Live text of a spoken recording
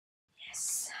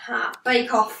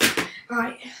Bake off.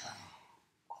 Right.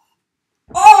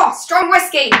 Oh, strong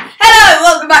whiskey. Hello,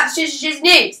 welcome back to Shiz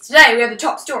News. Today we have the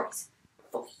top stories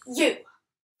for you.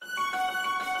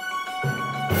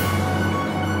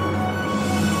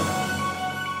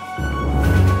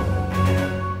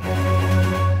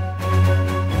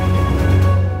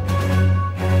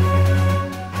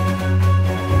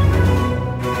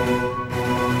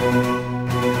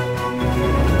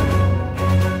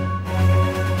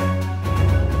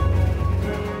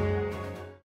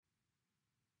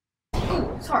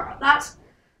 Sorry about that.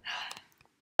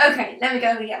 Okay, let me go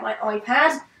and get my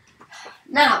iPad.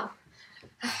 Now,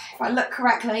 if I look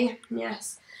correctly,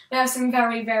 yes, we have some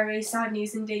very, very sad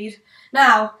news indeed.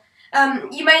 Now,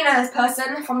 you may know this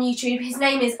person from YouTube. His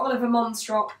name is Oliver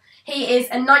Monstrop. He is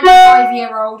a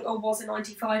 95-year-old, or was a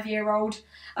 95-year-old,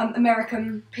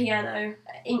 American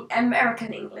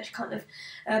English kind of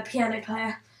piano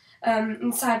player.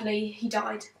 And sadly, he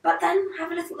died. But then,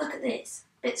 have a little look at this.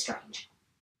 Bit strange.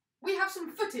 We have some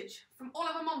footage from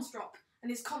Oliver Monstrop and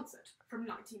his concert from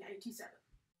 1987.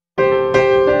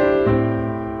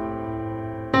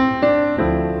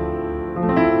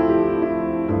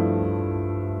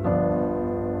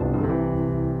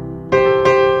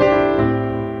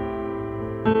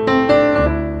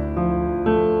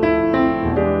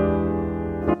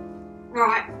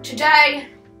 Right, today,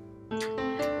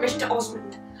 Mr.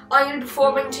 Osmond, I am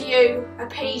performing to you a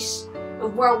piece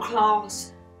of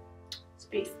world-class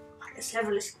speed. Let's have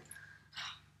a listen.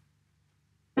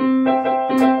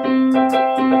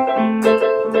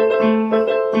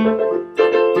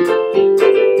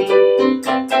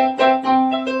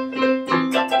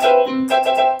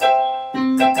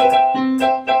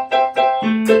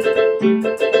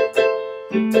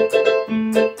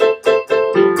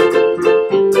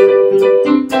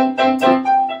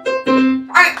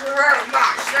 Thank you very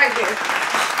much. Thank you.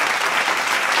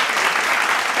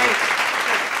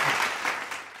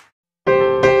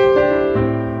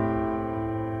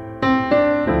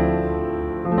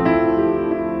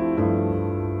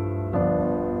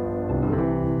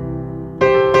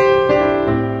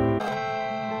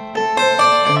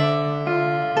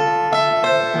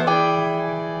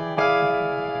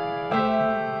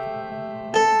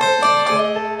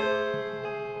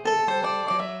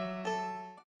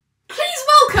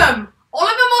 Welcome,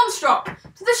 Oliver Monstrop,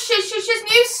 to the Shiz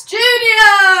News studio!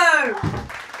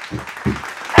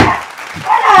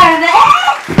 Hello there!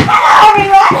 Hello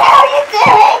everyone, how are you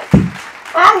doing?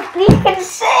 You can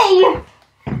see.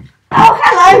 Oh,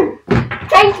 hello!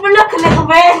 Changed my look a little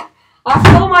bit. I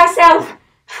saw myself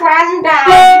trandad.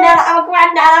 You know, like I'm a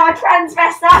granddad, I'm a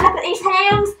transvestite. Look at these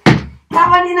heels.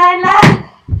 Come on, you know that?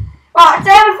 Right,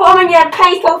 today I'm performing you a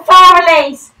piece called Fire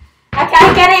Release. Okay,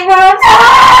 get it, Rob?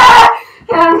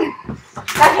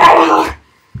 Okay,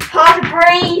 hard to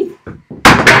breathe.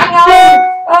 Hang on.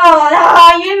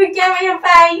 Oh, you give me a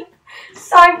babe.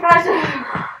 So pleasant.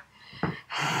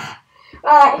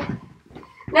 Right.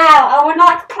 Now, I would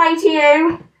like to play to you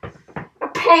a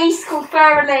piece called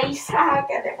Fur Release. I'll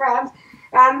get it right.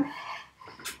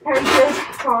 Very good.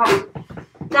 Right.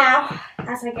 Now,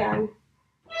 as I go.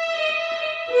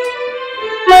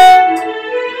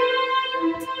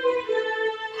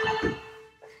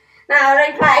 Now,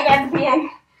 let me play it again for you.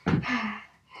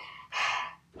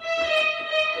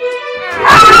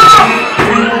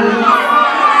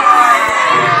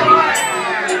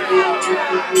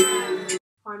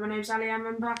 Hi, my name's Ali,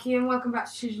 I'm back here and welcome back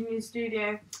to Shiz News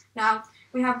studio. Now,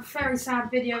 we have a very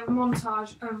sad video, a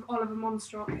montage of Oliver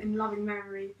Monstrop in loving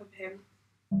memory of him.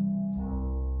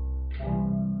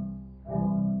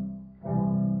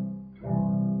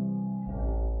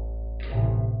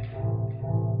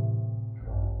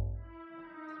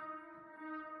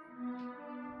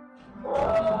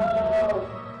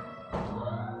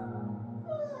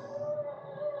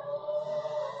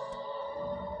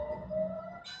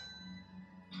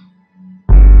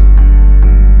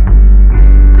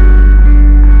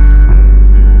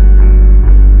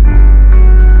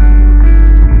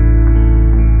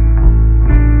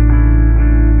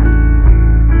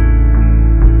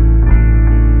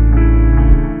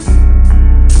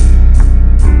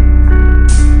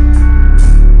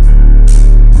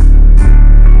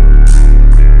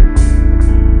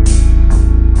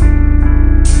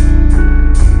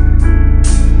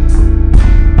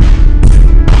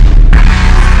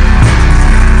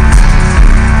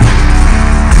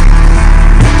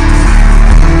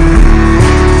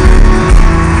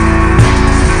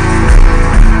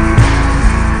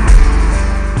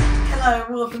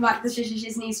 Back to the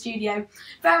Shiz News studio.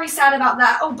 Very sad about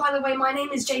that. Oh, by the way, my name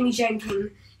is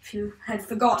Jenking, if you had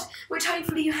forgot, which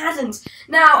hopefully you hadn't.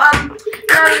 Now, now we're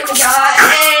gonna go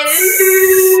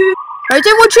Right,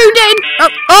 everyone tuned in.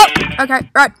 Oh, okay,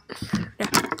 right. Yeah.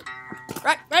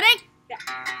 Right, ready? Yeah.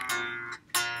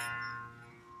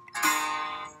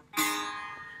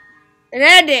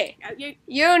 Ready?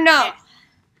 You know. Yeah.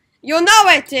 You know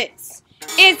it is.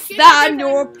 It's the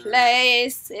new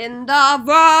place in the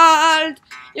world.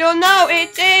 You know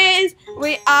it is.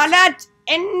 We are not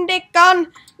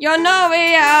Indicon. You know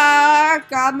we are.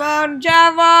 Come on,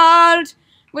 Gerald.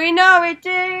 We know it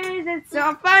is. It's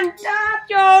so fantabulous.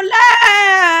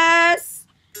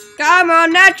 Come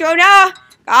on, that you know.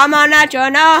 Come on, that you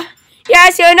know.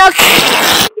 Yes, you know.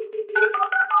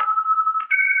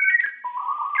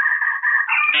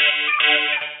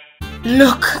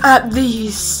 Look at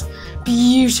these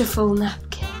beautiful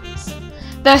napkins.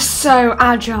 They're so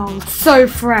agile, so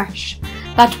fresh,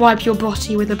 that wipe your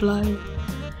body with a blow.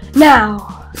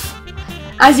 Now,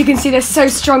 as you can see, they're so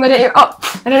strong they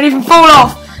don't even fall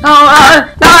off. Oh,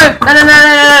 no.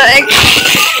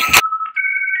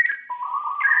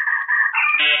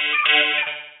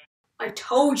 I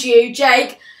told you,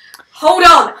 Jake. Hold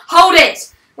on, hold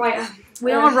it. Right,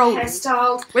 we are rolling.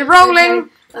 Hairstyle. We're rolling.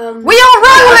 Okay. We are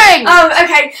rolling!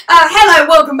 Okay. Hello,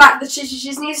 welcome back to the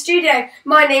Shiz new studio.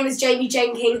 My name is Jamie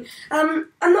Jenking. I'm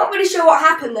not really sure what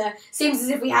happened there. Seems as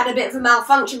if we had a bit of a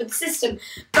malfunction with the system,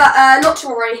 but not to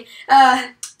worry.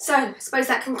 So, I suppose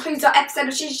that concludes our episode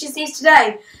of Shiz News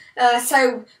today.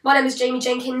 So, my name is Jamie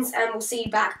Jenkins, and we'll see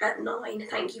you back at 9.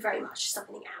 Thank you very much for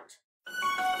signing out.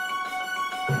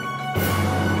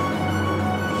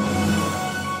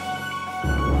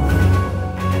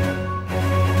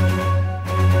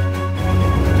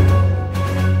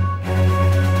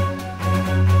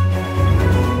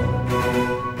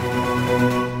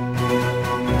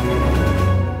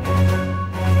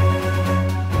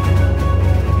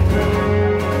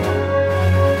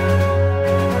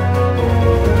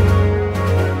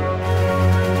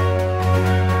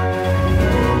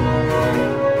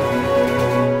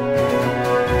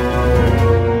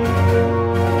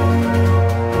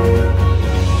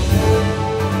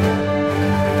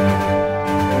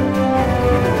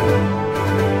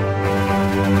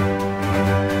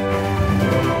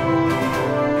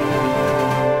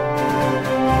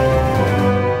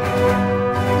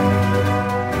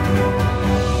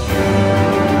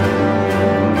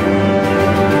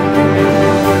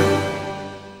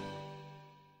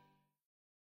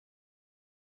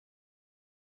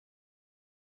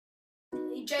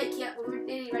 Jake, yeah, we're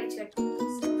nearly ready to go.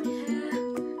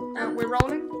 We're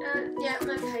rolling? Yeah,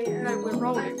 okay. No, we're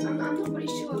rolling. I'm not really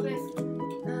sure if...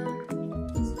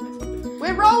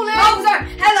 We're rolling! Oh, sorry!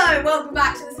 Hello, welcome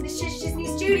back to the Shiz new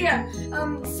studio.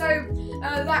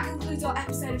 That concludes our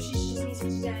episode of Shiz News for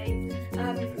today.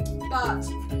 But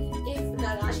if... No,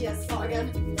 actually, let's start again.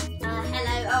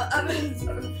 Hello.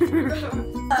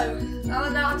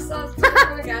 No, I'm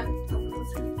starting again.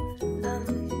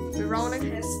 We're rolling?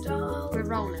 Hairstyle. We're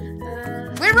rolling.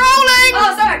 We're rolling!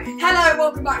 Oh, sorry. Hello,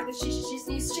 welcome back to the Shiz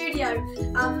new studio.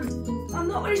 I'm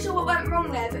not really sure what went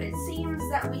wrong there, but it seems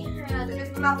that we had a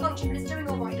bit of a malfunction, but it's doing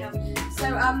all right now.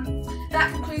 So,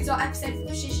 that concludes our episode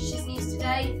of Shiz News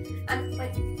today. And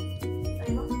wait,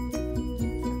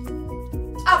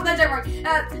 oh no, don't worry.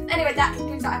 Anyway, that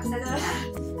concludes our episode.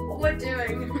 What we're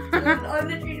doing? I'm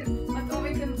literally just. I thought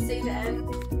we couldn't see the end.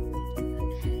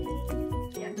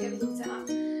 Okay. Yeah, everything's set up.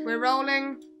 We're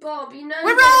rolling. Bob, you know.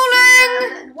 We're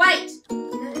rolling! Wait! You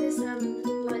know this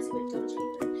light's a bit dodgy.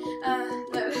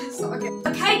 No, it's not okay.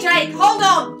 Okay, Jake, hold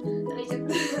on! I need to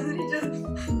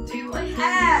do my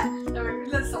hair! No,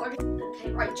 let's start again.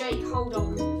 Okay, right, Jake, hold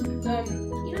on.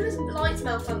 You know this light's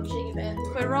malfunctioning a bit.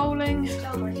 We're rolling.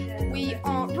 Start my hair. We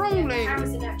are rolling.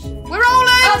 Camera's in action. We're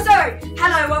rolling! Oh, sorry!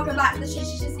 Hello, welcome back to the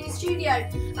Shiz new studio.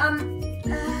 I'm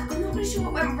not really sure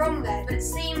what went wrong there, but it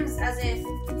seems as if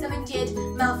something did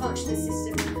malfunction the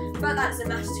system. But that doesn't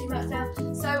matter too much now.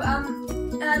 So,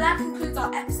 that concludes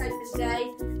our episode for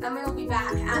today, and we'll be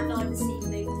back at 9 this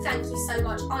evening. Thank you so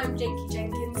much. I'm Jenky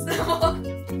Jenkins.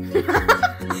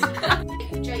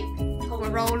 Jake, we're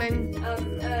rolling.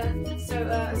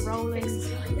 We're rolling.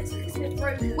 It's a bit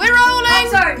broken. We're rolling! Oh,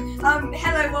 sorry.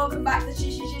 Hello, welcome back to the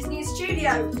Shiz new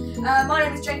studio. My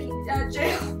name is Jenky.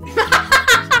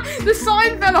 The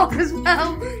sign fell off as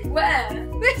well. Where?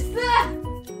 It's there.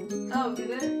 Oh, did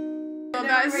it? Oh, No,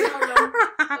 that's... wait, hold on.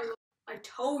 I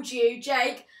told you,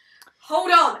 Jake.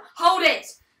 Hold on, hold it.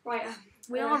 Right,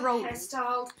 we are rolling.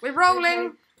 Hairstyle. We're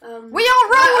rolling. Okay. We are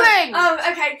rolling.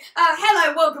 Okay.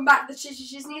 Hello, welcome back to the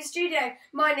Shiz new studio.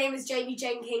 My name is Jamie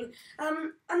Jenking.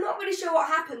 I'm not really sure what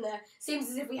happened there. Seems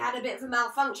as if we had a bit of a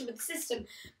malfunction with the system,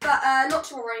 but not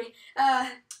to worry.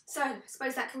 So I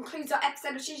suppose that concludes our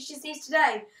episode of Shiz News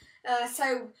today.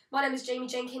 So my name is Jamie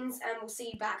Jenkins, and we'll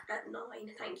see you back at 9.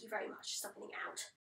 Thank you very much. Signing out.